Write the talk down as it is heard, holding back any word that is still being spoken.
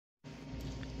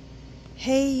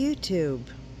Hey YouTube,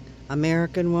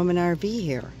 American Woman RV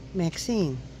here,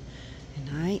 Maxine,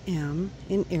 and I am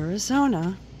in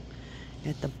Arizona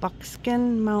at the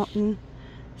Buckskin Mountain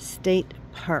State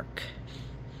Park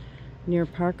near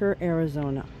Parker,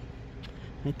 Arizona.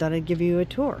 I thought I'd give you a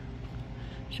tour,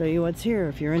 show you what's here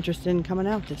if you're interested in coming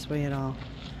out this way at all.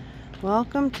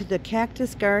 Welcome to the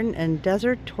Cactus Garden and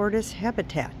Desert Tortoise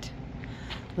Habitat.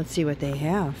 Let's see what they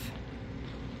have.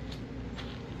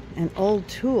 And old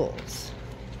tools.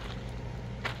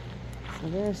 So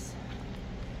there's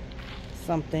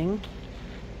something.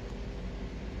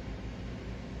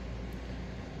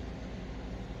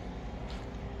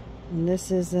 And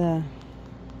this is a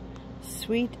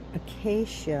sweet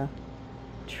acacia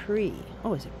tree.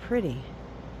 Oh, is it pretty?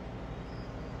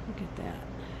 Look at that.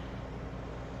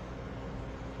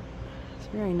 It's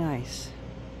very nice.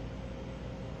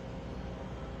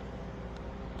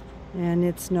 And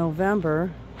it's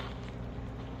November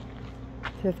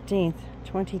 15th,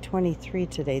 2023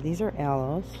 today. These are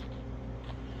aloes.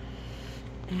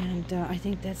 And I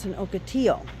think that's an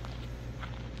ocotillo,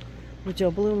 which will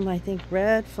bloom, I think,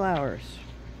 red flowers.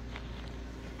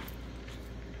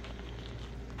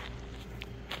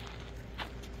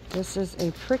 This is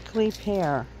a prickly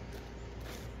pear.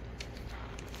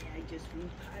 I just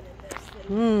repotted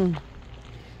this.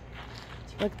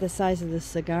 Look at the size of this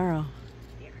cigarro.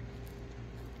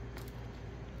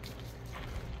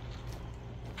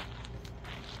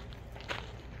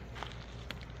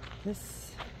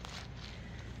 This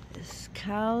is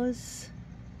cow's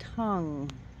tongue,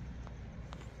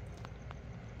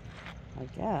 I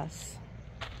guess.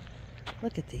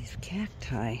 Look at these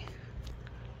cacti.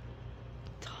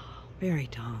 Tall, very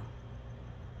tall.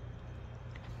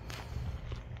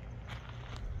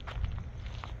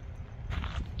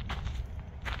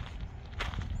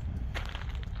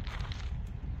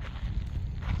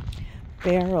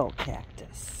 Barrel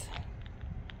cactus.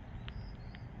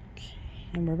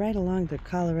 And we're right along the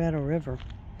Colorado River.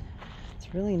 It's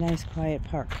a really nice, quiet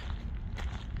park.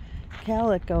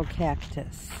 Calico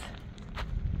cactus.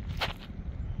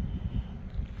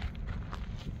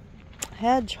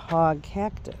 Hedgehog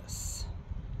cactus.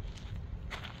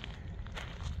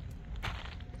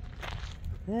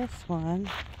 This one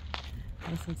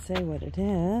doesn't say what it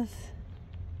is.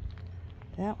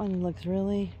 That one looks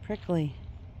really prickly.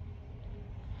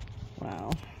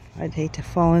 Wow, I'd hate to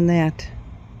fall in that.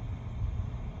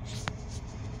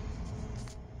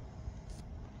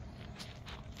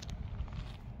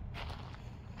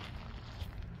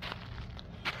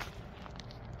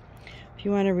 If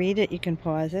you want to read it, you can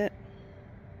pause it.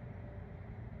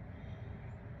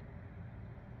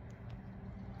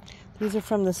 These are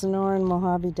from the Sonora and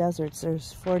Mojave deserts.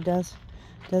 There's 4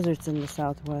 deserts in the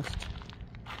Southwest.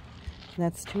 And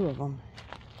that's 2 of them.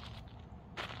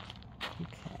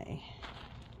 Okay.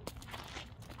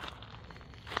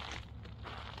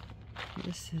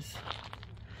 This is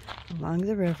along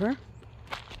the river.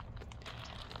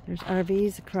 There's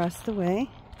RVs across the way.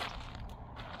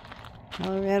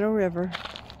 Colorado River.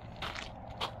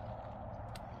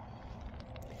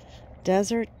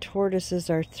 Desert tortoises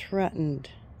are threatened.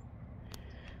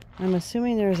 I'm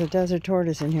assuming there's a desert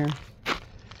tortoise in here.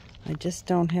 I just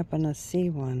don't happen to see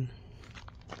one.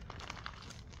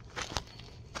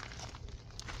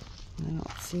 I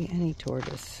don't see any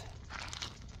tortoise.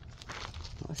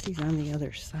 Unless he's on the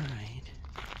other side.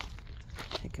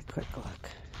 Take a quick look.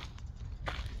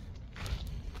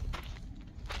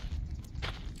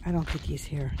 I don't think he's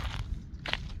here.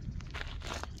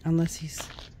 Unless he's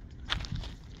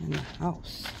in the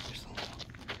house. There's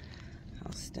a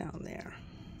house down there.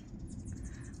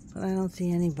 But I don't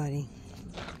see anybody.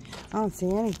 I don't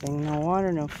see anything. No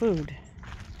water, no food.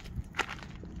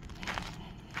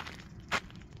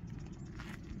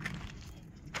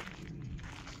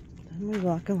 Then we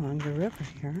walk along the river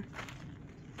here.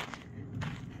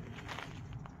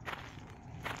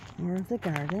 More of the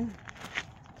garden.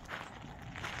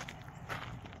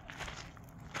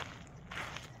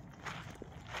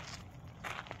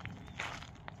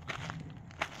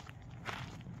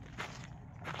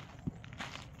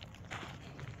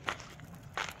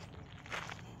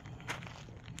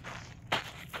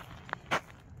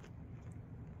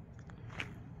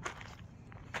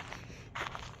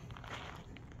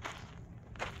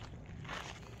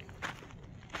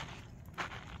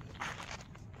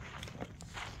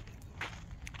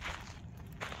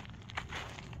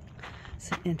 It's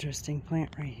an interesting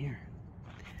plant right here.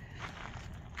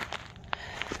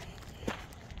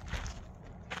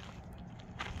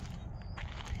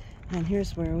 And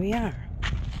here's where we are.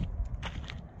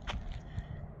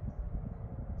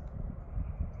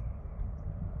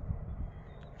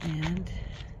 And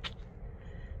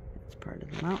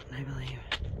mountain, I believe.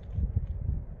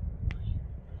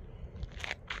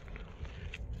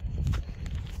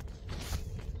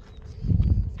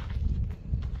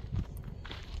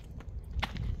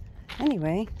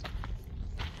 Anyway,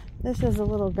 this is a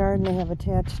little garden they have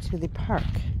attached to the park.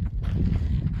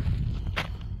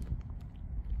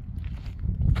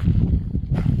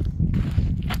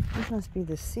 These must be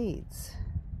the seeds,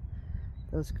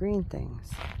 those green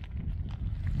things.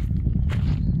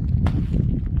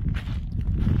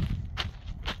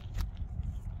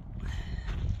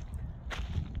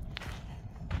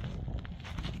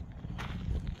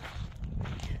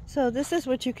 So this is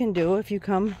what you can do if you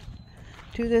come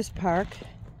to this park,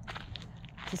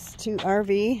 just to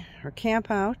RV or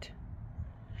camp out.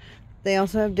 They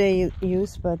also have day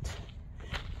use, but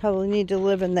probably need to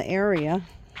live in the area.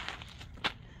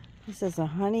 This is a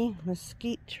honey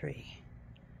mesquite tree.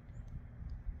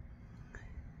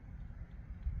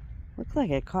 Looks like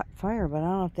it caught fire, but I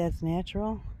don't know if that's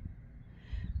natural.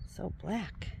 So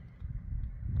black.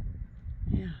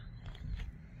 Yeah.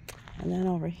 And then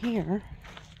over here,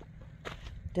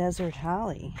 desert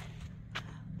holly.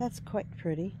 That's quite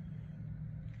pretty.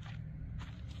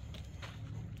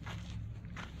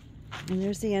 And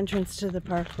there's the entrance to the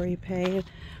park where you pay. It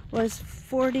was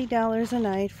 $40 a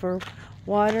night for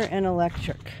water and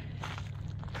electric.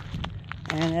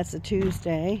 And that's a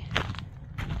Tuesday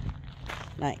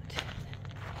night.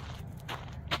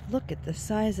 Look at the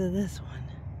size of this one.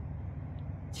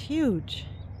 It's huge.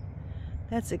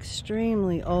 That's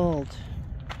extremely old.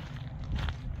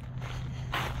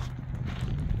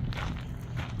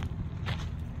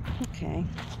 Okay.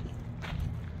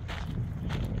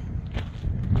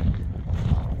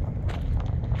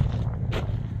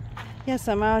 Yes,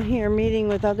 I'm out here meeting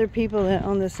with other people that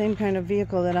own the same kind of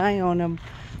vehicle that I own, a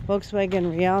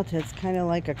Volkswagen Rialta. It's kind of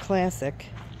like a classic.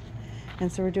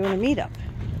 And so we're doing a meetup.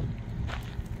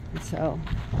 And so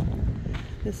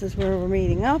this is where we're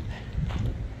meeting up.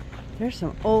 There's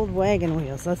some old wagon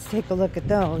wheels. Let's take a look at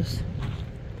those.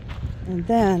 And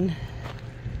then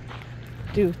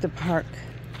do the park.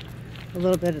 A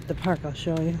little bit at the park I'll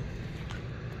show you.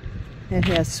 It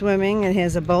has swimming. It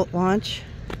has a boat launch.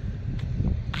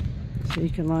 So you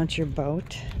can launch your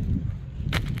boat.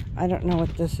 I don't know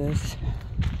what this is.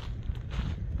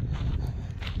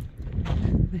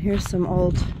 But here's some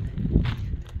old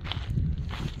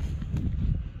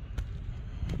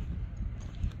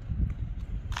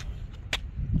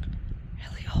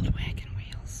really old wagon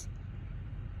wheels.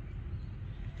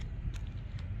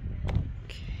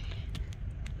 Okay.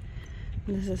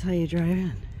 And this is how you drive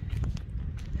in.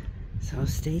 So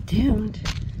stay tuned.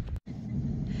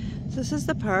 So this is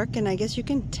the park, and I guess you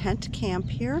can tent camp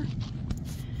here.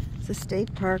 It's a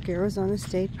state park, Arizona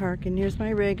State Park, and here's my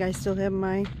rig. I still have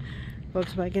my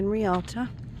Volkswagen Rialta.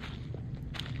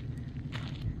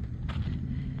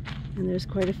 And there's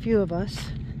quite a few of us.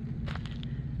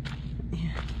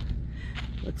 Yeah.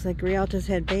 Looks like Rialtas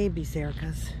had babies there,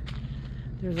 because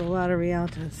there's a lot of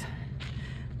Rialtas.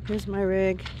 Here's my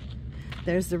rig.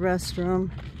 There's the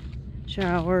restroom,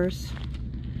 showers,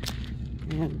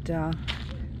 and it's a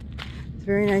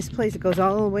very nice place. It goes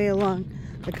all the way along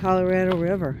the Colorado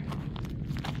River.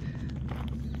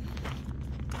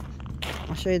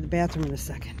 I'll show you the bathroom in a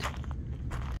second.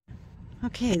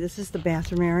 Okay, this is the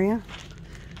bathroom area.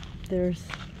 There's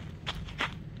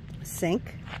a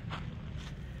sink.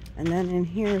 And then in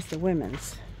here is the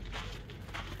women's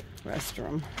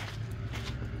restroom.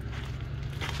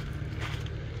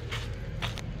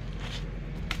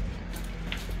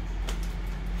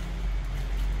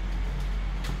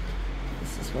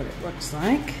 This is what it looks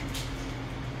like.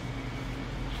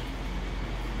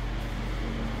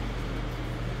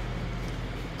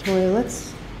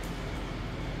 Toilets.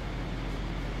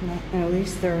 At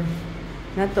least they're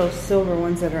not those silver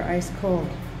ones that are ice cold.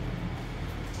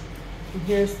 And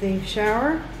here's the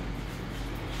shower.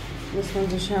 This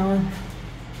one's a shower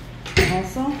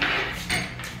also.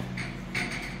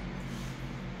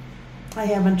 I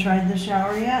haven't tried the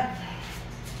shower yet.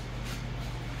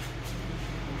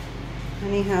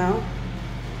 Anyhow,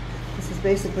 this is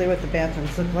basically what the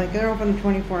bathrooms look like. They're open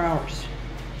 24 hours.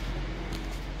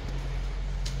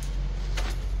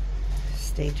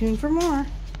 Stay tuned for more.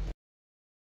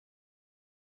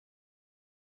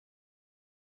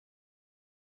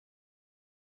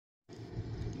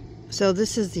 So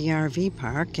this is the RV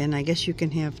park, and I guess you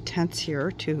can have tents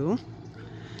here too.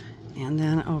 And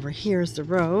then over here is the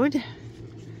road.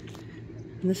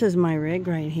 And this is my rig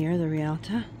right here, the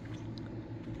Rialta.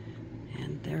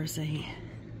 And there's a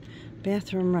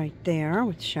bathroom right there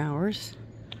with showers,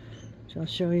 which I'll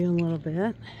show you in a little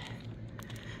bit.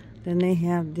 Then they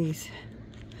have these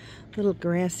little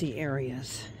grassy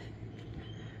areas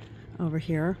over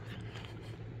here.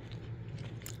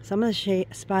 Some of the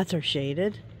spots are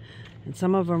shaded, and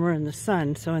some of them are in the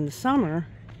sun. So in the summer,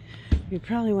 you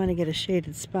probably want to get a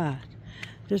shaded spot.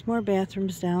 There's more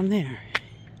bathrooms down there.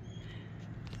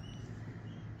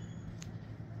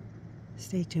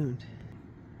 Stay tuned.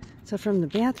 So from the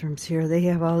bathrooms here, they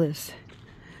have all this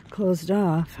closed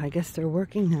off. I guess they're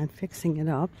working on fixing it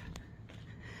up.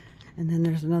 And then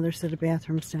there's another set of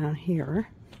bathrooms down here.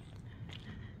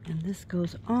 And this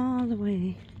goes all the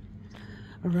way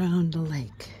around the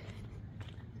lake.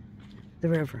 The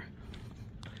river.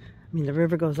 I mean, the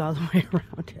river goes all the way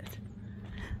around it.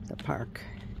 The park.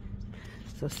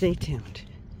 So stay tuned.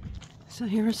 So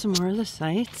here are some more of the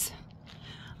sights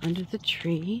under the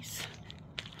trees.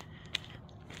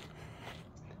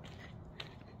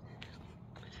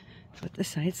 What the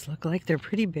sites look like. They're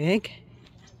pretty big.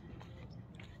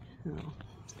 Oh.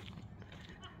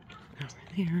 Over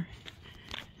there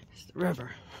is the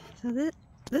river. So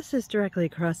this is directly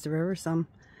across the river, some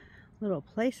little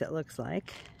place it looks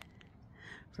like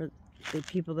for the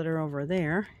people that are over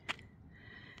there.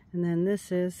 And then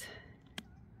this is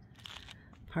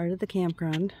part of the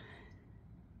campground.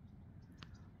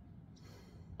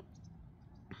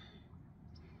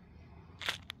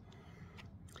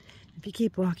 If you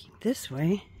keep walking this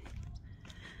way,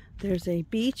 there's a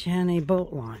beach and a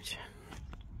boat launch.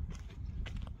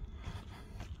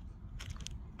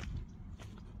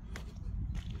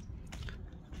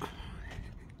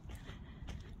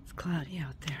 It's cloudy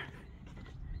out there.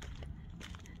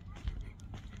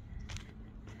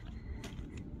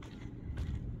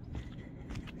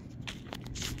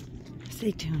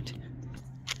 Stay tuned.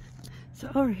 So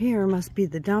over here must be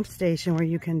the dump station where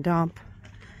you can dump,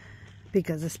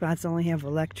 because the spots only have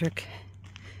electric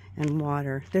and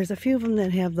water. There's a few of them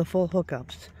that have the full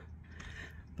hookups,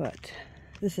 but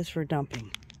this is for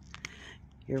dumping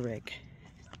your rig.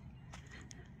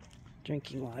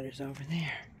 Drinking water's over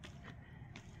there.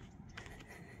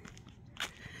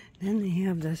 Then they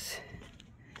have this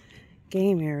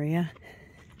game area,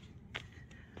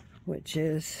 which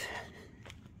is,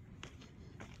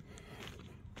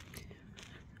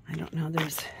 I don't know,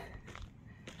 there's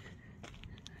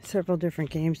several different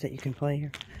games that you can play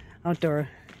here. Outdoor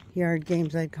yard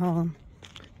games, I'd call them.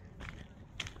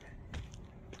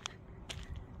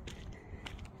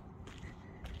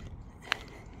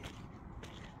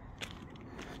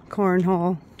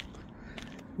 Cornhole.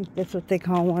 I think that's what they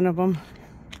call one of them.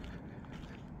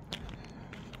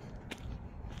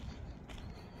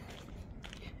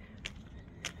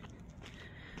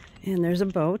 And there's a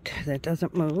boat that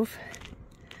doesn't move,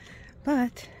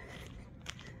 but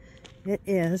it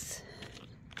is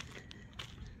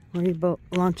where you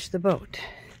launch the boat.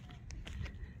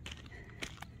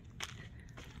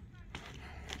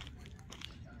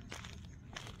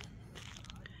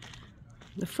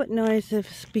 The foot noise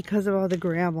is because of all the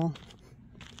gravel.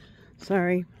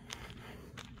 Sorry.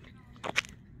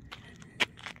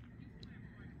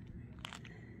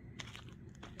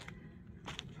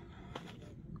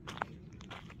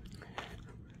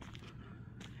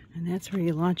 And that's where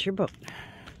you launch your boat.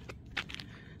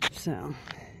 So,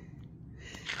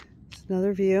 it's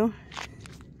another view.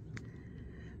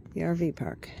 The RV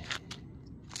park.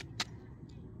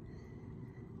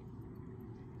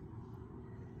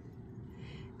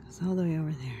 Goes all the way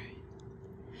over there.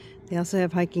 They also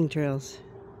have hiking trails.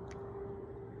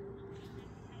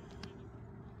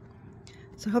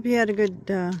 So I hope you had a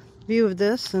good view of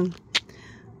this, and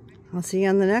I'll see you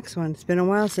on the next one. It's been a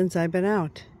while since I've been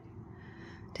out.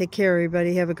 Take care,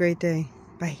 everybody. Have a great day.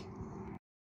 Bye.